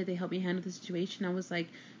because the way that they helped me handle the situation, I was like,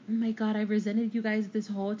 oh my God, I resented you guys this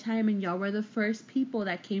whole time, and y'all were the first people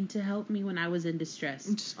that came to help me when I was in distress.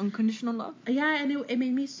 Just unconditional love. Yeah, and it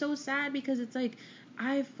made me so sad because it's like,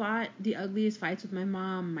 I fought the ugliest fights with my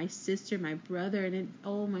mom, my sister, my brother, and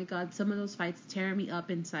oh my God, some of those fights tear me up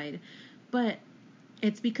inside. But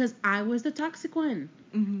it's because I was the toxic one.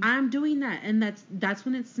 I'm doing that, and that's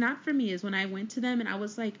when it snapped for me, is when I went to them and I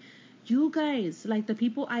was like, you guys, like, the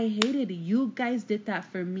people I hated, you guys did that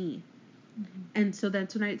for me. And so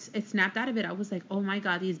that's when it snapped out of it. I was like, oh my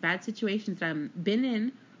God, these bad situations that I've been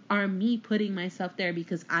in are me putting myself there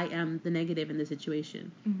because I am the negative in the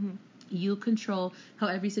situation. You control how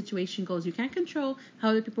every situation goes. You can't control how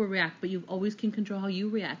other people react, but you always can control how you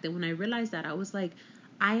react. And when I realized that, I was like,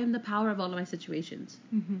 I am the power of all of my situations.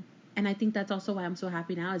 And I think that's also why I'm so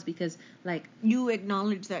happy now, is because, like... you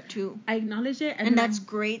acknowledge that, too. I acknowledge it. And that's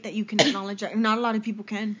great that you can acknowledge that. Not a lot of people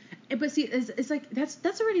can. But see, it's like,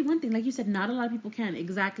 that's already one thing. Like you said, not a lot of people can.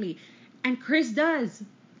 Exactly. And Chris does.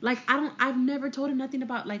 Like, I've never told him nothing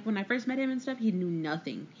about, like, when I first met him and stuff, he knew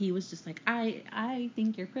nothing. He was just like, I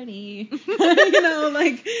think you're pretty. You know,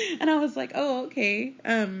 like, and I was like, oh, okay.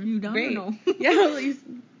 You don't great. know. Yeah,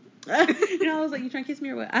 you know, I was like, you trying to kiss me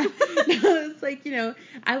or what? It's like, you know,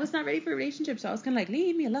 I was not ready for a relationship, so I was kind of like,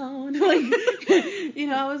 leave me alone. Like, you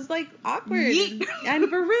know, I was like awkward. Yeet. And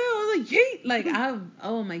for real, I was like, yeet. Like,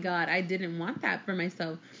 oh my God, I didn't want that for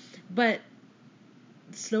myself. But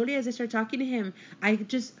slowly, as I started talking to him, I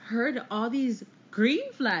just heard all these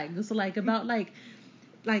green flags, like, about, like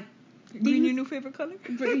Green, your new favorite color?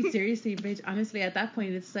 Pretty seriously, bitch. Honestly, at that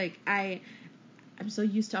point, it's like, I'm so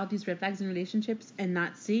used to all these red flags in relationships and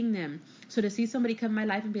not seeing them. So to see somebody come in my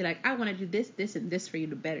life and be like, I want to do this, this, and this for you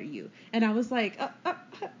to better you. And I was like,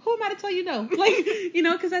 who am I to tell you no? Like, you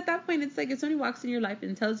know, because at that point, it's like, if somebody walks in your life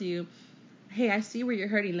and tells you, hey, I see where you're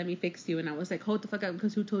hurting, let me fix you. And I was like, hold the fuck up,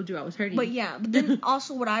 because who told you I was hurting? But yeah, but then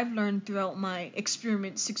also what I've learned throughout my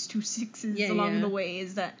experiment 626s along the way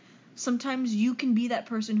is that sometimes you can be that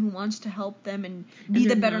person who wants to help them and be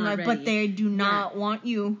the better life, but they do not want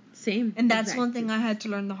you. Same. And that's one thing I had to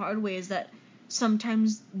learn the hard way, is that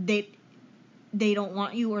sometimes they don't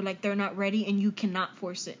want you, or like they're not ready, and you cannot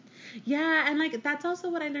force it. Yeah, and like that's also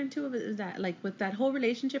what I learned too, is that like with that whole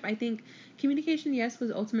relationship, I think communication, yes,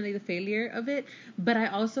 was ultimately the failure of it, but I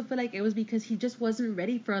also feel like it was because he just wasn't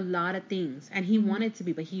ready for a lot of things, and he wanted to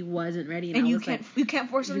be, but he wasn't ready. And you can't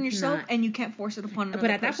force it on yourself, and you can't force it upon another person.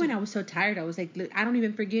 But at that point, I was so tired. I was like, look, I don't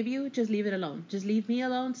even forgive you. Just leave it alone. Just leave me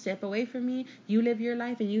alone. Step away from me. You live your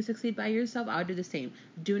life and you succeed by yourself. I'll do the same.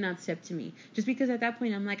 Do not step to me. Just because at that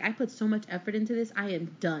point, I'm like, I put so much effort into this. I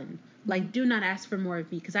am done. Like, do not ask for more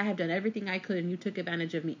of me, because I have done everything I could and you took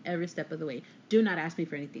advantage of me every step of the way. Do not ask me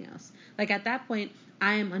for anything else. Like, at that point,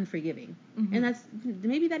 I am unforgiving. And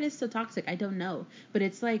maybe that is so toxic. I don't know. But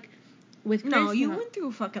it's like, with Chris... No, you went through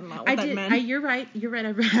a fucking lot with that man. You're right. I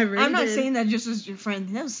really I'm not saying that just as your friend.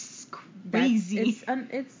 That was crazy.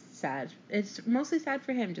 It's sad. It's mostly sad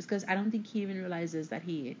for him, just because I don't think he even realizes that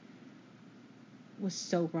he was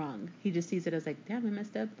so wrong. He just sees it as like, damn, I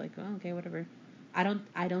messed up. Like, oh, okay, whatever. I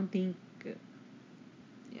don't think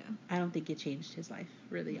it changed his life,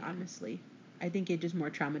 really, honestly. I think it just more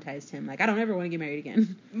traumatized him. Like, I don't ever want to get married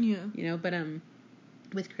again. Yeah. You know, but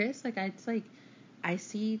with Chris, like, it's like, I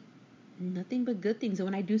see nothing but good things. And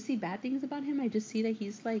when I do see bad things about him, I just see that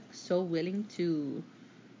he's, like, so willing to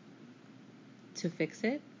fix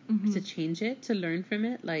it, to change it, to learn from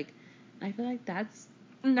it. Like, I feel like that's...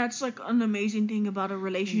 And that's, like, an amazing thing about a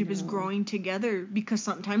relationship, is growing together, because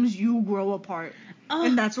sometimes you grow apart.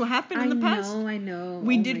 And that's what happened in the past. I know.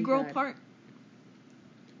 We did grow apart.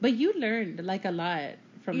 But you learned, like, a lot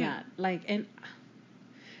from that. Like, and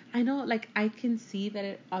I know, like, I can see that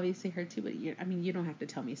it obviously hurts you, but you don't have to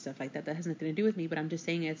tell me stuff like that. That has nothing to do with me, but I'm just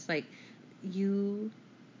saying it's like,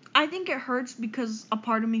 I think it hurts because a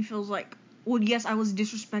part of me feels like, well, yes, I was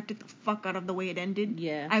disrespected the fuck out of the way it ended.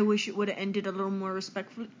 Yeah. I wish it would have ended a little more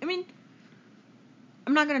respectfully. I mean,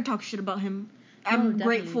 I'm not going to talk shit about him. I'm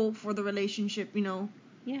grateful for the relationship, you know.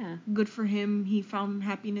 Yeah. Good for him. He found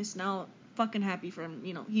happiness now. Fucking happy for him,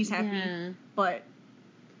 you know. He's happy. Yeah. But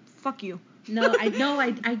fuck you. No, I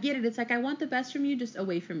get it. It's like, I want the best from you, just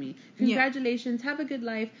away from me. Congratulations, have a good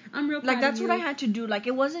life. I'm real proud Like, that's of you. what I had to do. Like,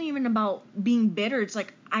 it wasn't even about being bitter. It's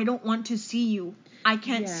like, I don't want to see you. I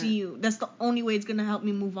can't see you. That's the only way it's gonna help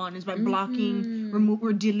me move on, is by blocking,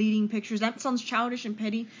 or deleting pictures. That sounds childish and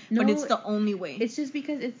petty, but it's the only way. It's just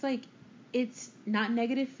because it's like, it's not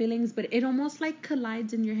negative feelings, but it almost like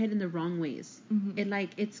collides in your head in the wrong ways.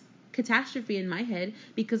 It's catastrophe in my head,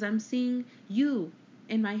 because I'm seeing you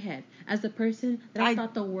in my head as the person that I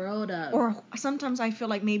thought the world of. Or sometimes I feel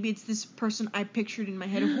like maybe it's this person I pictured in my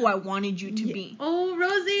head, who I wanted you to be. Oh,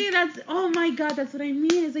 Rosie, oh my God, that's what I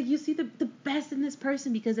mean. It's like, you see the best in this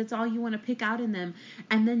person because it's all you want to pick out in them,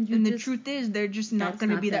 and then the truth is, they're just not going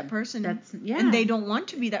to be that person. And they don't want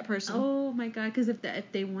to be that person. Oh my God, because if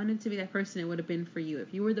they wanted to be that person, it would have been for you.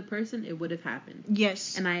 If you were the person, it would have happened.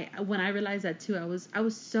 Yes. And when I realized that too, I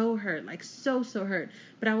was so hurt, like so hurt.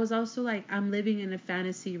 But I was also like, I'm living in a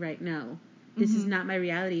fantasy right now. This is not my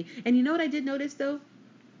reality. And you know what I did notice though?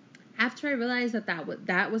 After I realized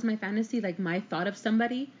that was my fantasy, like my thought of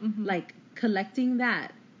somebody, like collecting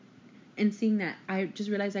that and seeing that, I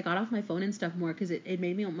just realized I got off my phone and stuff more, because it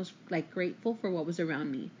made me almost like grateful for what was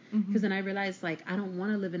around me. Because then I realized, like, I don't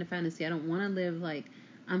want to live in a fantasy. I don't want to live like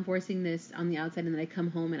I'm forcing this on the outside and then I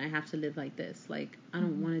come home and I have to live like this. Like, I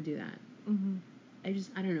don't want to do that.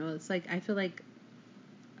 I don't know. It's like, I feel like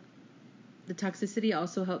the toxicity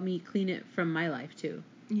also helped me clean it from my life too.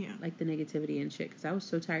 Yeah. Like the negativity and shit, because I was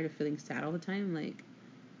so tired of feeling sad all the time. Like,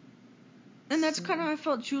 and that's kind of how I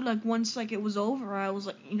felt too. Like, once like it was over, I was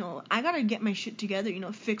like, I gotta get my shit together.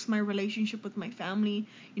 Fix my relationship with my family.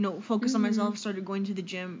 Focus on myself. Started going to the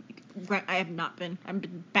gym. I have not been. I've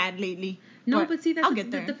been bad lately. No, but see, I'll get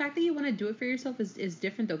there. The fact that you want to do it for yourself is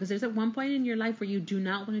different though, because there's at one point in your life where you do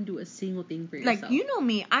not want to do a single thing for yourself. Like,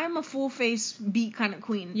 me, I'm a full face beat kind of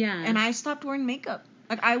queen. Yeah. And I stopped wearing makeup.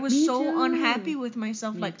 Like, I was so unhappy with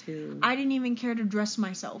myself. Me too. I didn't even care to dress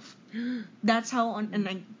myself. That's how, and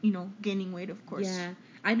I, gaining weight, of course. Yeah.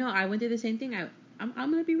 I know, I went through the same thing. I'm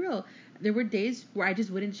gonna be real. There were days where I just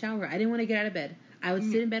wouldn't shower. I didn't want to get out of bed. I would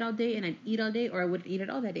sit in bed all day and I'd eat all day, or I wouldn't eat at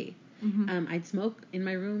all that day. I'd smoke in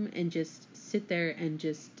my room and just sit there and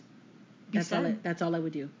just, that's all I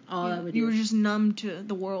would do. I would do. You were just numb to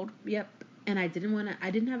the world. Yep. And I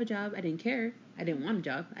didn't have a job. I didn't care. I didn't want a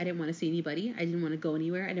job. I didn't want to see anybody. I didn't want to go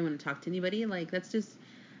anywhere. I didn't want to talk to anybody. Like, that's just,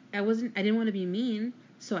 I didn't want to be mean,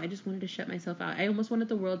 so I just wanted to shut myself out. I almost wanted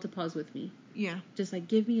the world to pause with me. Yeah. Just like,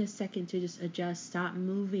 give me a second to just adjust, stop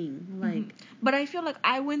moving. Like, But I feel like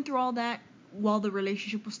I went through all that while the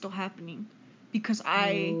relationship was still happening, because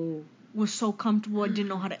I was so comfortable, I didn't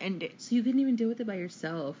know how to end it. So you couldn't even deal with it by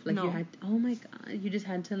yourself. Like, no. You had, oh my God, you just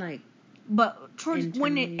had to like. But towards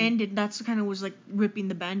when it ended, that's kind of was like ripping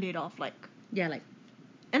the Band-Aid off, like. Yeah, like.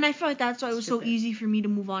 And I feel like that's why it was so easy for me to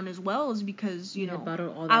move on as well, is because,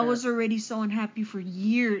 I was already so unhappy for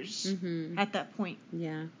years at that point.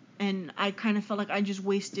 Yeah. And I kind of felt like I just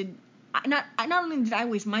wasted, not only did I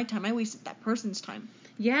waste my time, I wasted that person's time.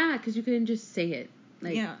 Yeah, because you couldn't just say it.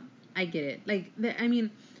 Like, yeah. I get it. Like,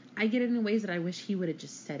 I get it in ways that I wish he would have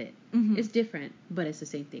just said it. It's different, but it's the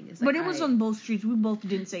same thing. It's like, but it was on both streets. We both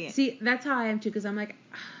didn't say it. See, that's how I am too, because I'm like,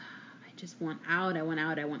 I just want out. I want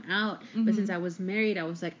out. I want out. But since I was married, I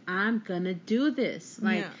was like, I'm gonna do this.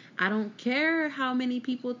 Like, I don't care how many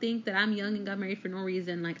people think that I'm young and got married for no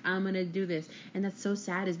reason. Like, I'm gonna do this. And that's so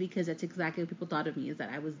sad, is because that's exactly what people thought of me, is that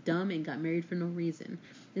I was dumb and got married for no reason.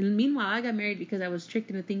 And meanwhile, I got married because I was tricked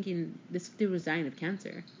into thinking this dude was dying of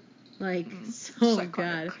cancer. Like, so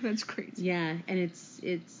God. That's crazy. Yeah, and it's.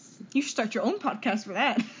 You should start your own podcast for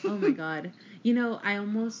that. Oh my God.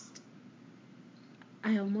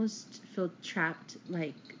 I almost feel trapped,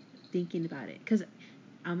 like, thinking about it. Because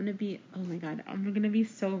oh my God, I'm going to be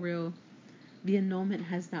so real. The annulment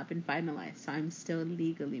has not been finalized, so I'm still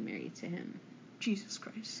legally married to him. Jesus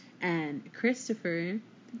Christ. And Christopher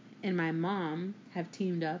and my mom have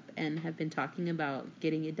teamed up and have been talking about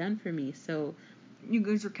getting it done for me, so... You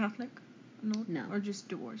guys are Catholic? No. Or just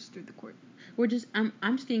divorced through the court?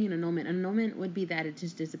 I'm just getting an annulment. An annulment would be that it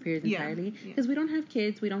just disappears entirely. Because we don't have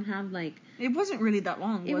kids. We don't have, like... It wasn't really that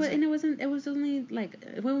long, was it? And it was only, like...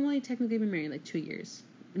 We've only technically been married, like, 2 years.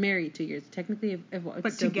 Married 2 years. Technically,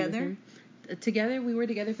 but together? Together, we were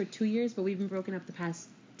together for 2 years, but we've been broken up the past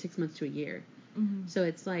 6 months to a year. So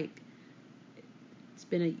it's, like... It's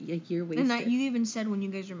been a year wasted. And that you even said when you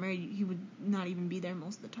guys were married, he would not even be there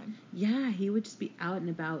most of the time. Yeah, he would just be out and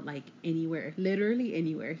about, like, anywhere. Literally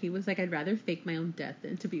anywhere. He was like, I'd rather fake my own death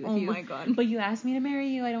than to be with you. Oh my God. But you asked me to marry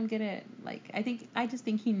you, I don't get it. Like, I just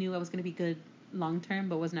think he knew I was going to be good long term,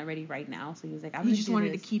 but was not ready right now. So he was like, he just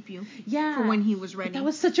wanted to keep you. Yeah. For when he was ready. But that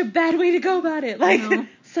was such a bad way to go about it. Like,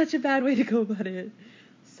 such a bad way to go about it.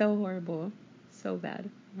 So horrible. So bad.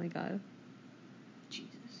 Oh my God. Jesus.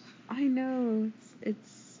 I know.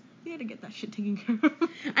 It's. You gotta get that shit taken care of.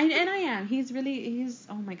 I am. He's,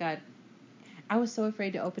 oh my God. I was so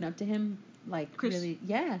afraid to open up to him. Like, Chris. Really.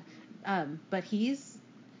 Yeah. But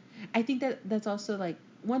I think that's also, like,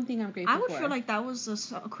 one thing I'm grateful for. I would feel like that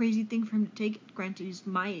was a crazy thing for him to take. Granted, he's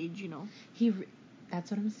my age, you know.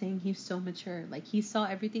 That's what I'm saying. He's so mature. Like, he saw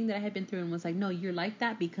everything that I had been through and was like, no, you're like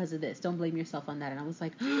that because of this. Don't blame yourself on that. And I was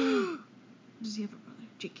like, does he have a brother?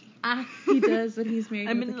 JK. He does, but he's married.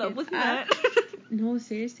 I'm in love with that. No,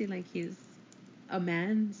 seriously, like, he's a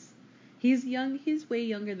man's. He's young. He's way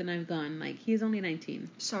younger than I've gone. Like, he's only 19.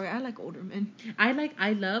 Sorry, I like older men.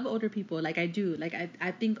 I love older people. Like, I do. Like,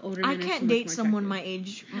 I think older men are so much more attractive. I can't date someone my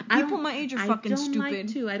age. People my age are fucking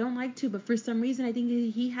stupid. I don't like to, but for some reason, I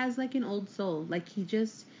think he has, like, an old soul. Like,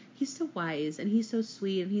 he's so wise, and he's so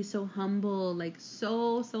sweet, and he's so humble. Like,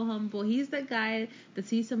 so humble. He's the guy that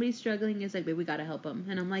sees somebody struggling and is like, babe, we gotta help him.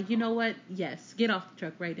 And I'm like, you know what? Yes, get off the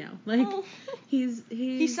truck right now. Like,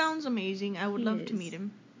 he sounds amazing. I would love to meet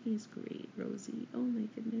him. He's great, Rosie. Oh my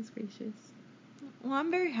goodness gracious. Well, I'm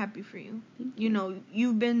very happy for you. Thank you know,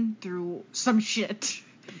 you've been through some shit.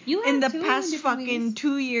 You in the past fucking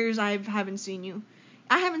 2 years, I haven't seen you.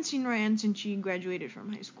 I haven't seen Ryann since she graduated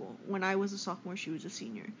from high school. When I was a sophomore, she was a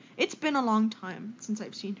senior. It's been a long time since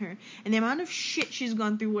I've seen her. And the amount of shit she's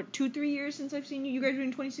gone through, 2-3 years since I've seen you? You graduated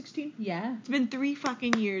in 2016? Yeah. It's been 3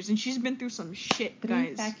 fucking years, and she's been through some shit,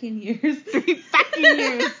 guys. 3 fucking years. 3 fucking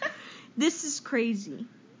years. This is crazy.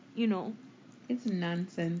 You know. It's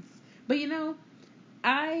nonsense. But, you know,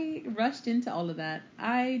 I rushed into all of that.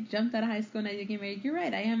 I jumped out of high school and I didn't get married. You're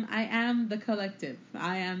right. I am the collective.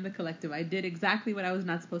 I did exactly what I was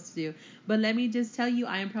not supposed to do. But let me just tell you,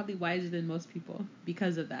 I am probably wiser than most people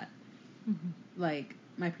because of that. Mm-hmm. Like,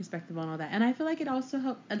 my perspective on all that. And I feel like it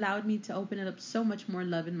also allowed me to open it up so much more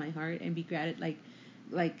love in my heart and be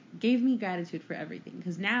gave me gratitude for everything.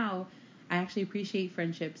 Because now I actually appreciate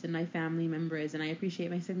friendships and my family members, and I appreciate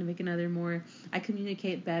my significant other more. I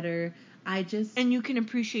communicate better. And you can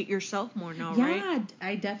appreciate yourself more now, yeah, right? Yeah,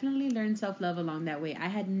 I definitely learned self-love along that way. I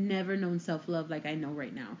had never known self-love like I know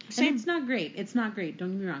right now. Same. And it's not great.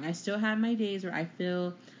 Don't get me wrong. I still have my days where I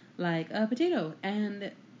feel like a potato,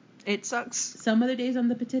 and it sucks. Some other days I'm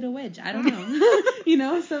the potato wedge. I don't know. You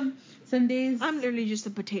know, some days I'm literally just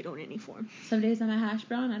a potato in any form. Some days I'm a hash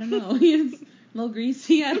brown. I don't know. It's a little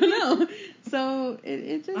greasy. I don't know. So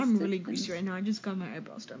it just. I'm really greasy right now. I just got my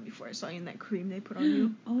eyebrows done before I saw you in that cream they put on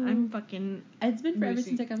you. Oh, I'm fucking. It's been forever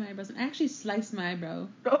since I got my eyebrows done. I actually sliced my eyebrow.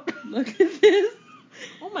 Oh. Look at this.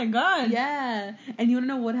 Oh my god. Yeah. And you wanna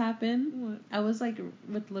know what happened? What? I was like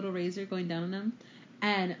with the little razor going down on them.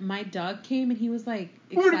 And my dog came and he was like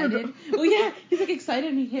excited. Oh yeah, he's like excited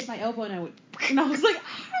and he hit my elbow and I was like,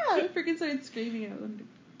 ah! I freaking started screaming. I wanted to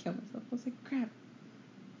kill myself. I was like, crap.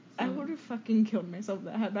 I would have fucking killed myself if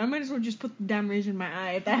that happened. I might as well just put the damn razor in my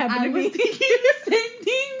eye if that happened to me. I was thinking the same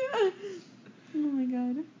thing. Oh my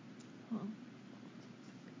god.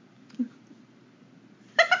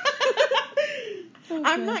 Oh,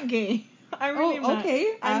 I'm not gay. I really am not.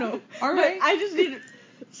 Okay. I know. All right. But I just did.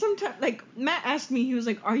 Sometimes, like, Matt asked me, he was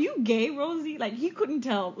like, "Are you gay, Rosie?" Like, he couldn't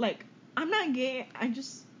tell. Like, I'm not gay. I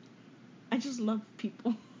just love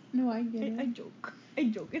people. No, I get it. I joke.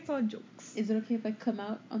 It's all jokes. Is it okay if I come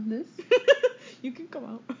out on this? You can come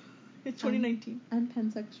out. It's 2019. I'm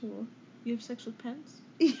pansexual. You have sex with pens?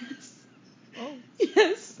 Yes. Oh.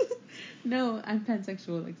 Yes. No, I'm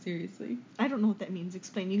pansexual, like, seriously. I don't know what that means.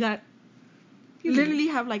 Explain. You literally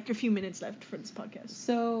have, like, a few minutes left for this podcast.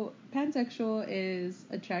 So, pansexual is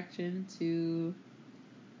attraction to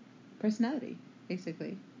personality,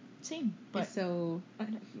 basically. Same, but so I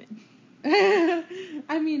like men.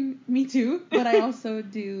 I mean, me too, but I also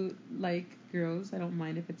do like girls. I don't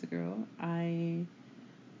mind if it's a girl. I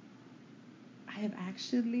have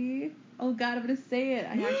actually, oh god, I'm gonna say it.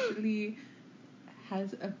 I actually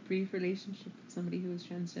has a brief relationship with somebody who is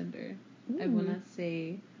transgender. Ooh. I will not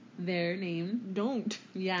say their name. Don't.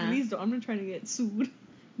 Yeah. Please don't. I'm not trying to get sued.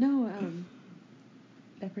 No,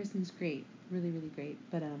 that person's great. Really, really great.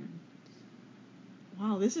 But,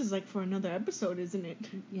 wow, this is like for another episode, isn't it?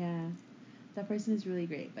 Yeah. That person is really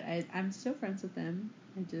great, but I'm still friends with them.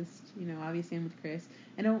 I just, obviously I'm with Chris.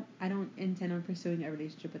 I don't intend on pursuing a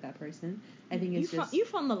relationship with that person. I think it's you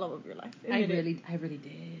found the love of your life. I really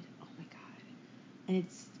did. Oh my god. And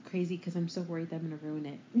it's crazy because I'm so worried that I'm gonna ruin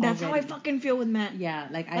it. That's already. how I fucking feel with Matt. Yeah,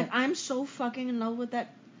 I'm so fucking in love with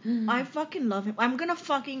that. I fucking love him. I'm gonna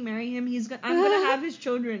fucking marry him. I'm gonna have his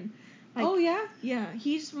children. Like, oh, yeah? Yeah,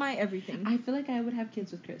 he's my everything. I feel like I would have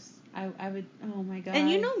kids with Chris. I would, oh my god. And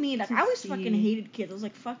you know me, like, I always fucking hated kids. I was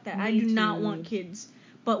like, fuck that. I do not want kids.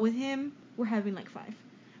 But with him, we're having, like, 5.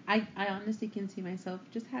 I honestly can see myself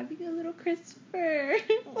just having a little Christopher.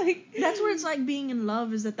 Like, that's where it's like being in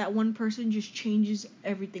love, is that one person just changes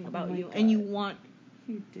everything about you. God. And you want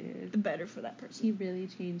he did the better for that person. He really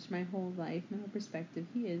changed my whole life, my whole perspective.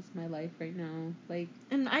 He is my life right now. Like,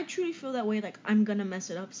 and I truly feel that way. Like, I'm gonna mess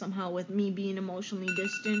it up somehow with me being emotionally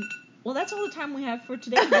distant. Well, that's all the time we have for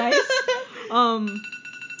today, guys.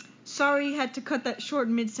 Sorry, had to cut that short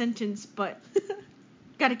mid-sentence, but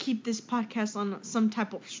gotta keep this podcast on some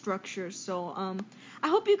type of structure. So, I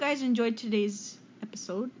hope you guys enjoyed today's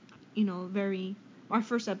episode. You know, our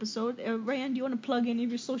first episode. Ryann, do you want to plug any of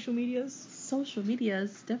your social medias? Social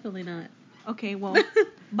medias? Definitely not. Okay, well,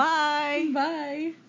 bye. Bye.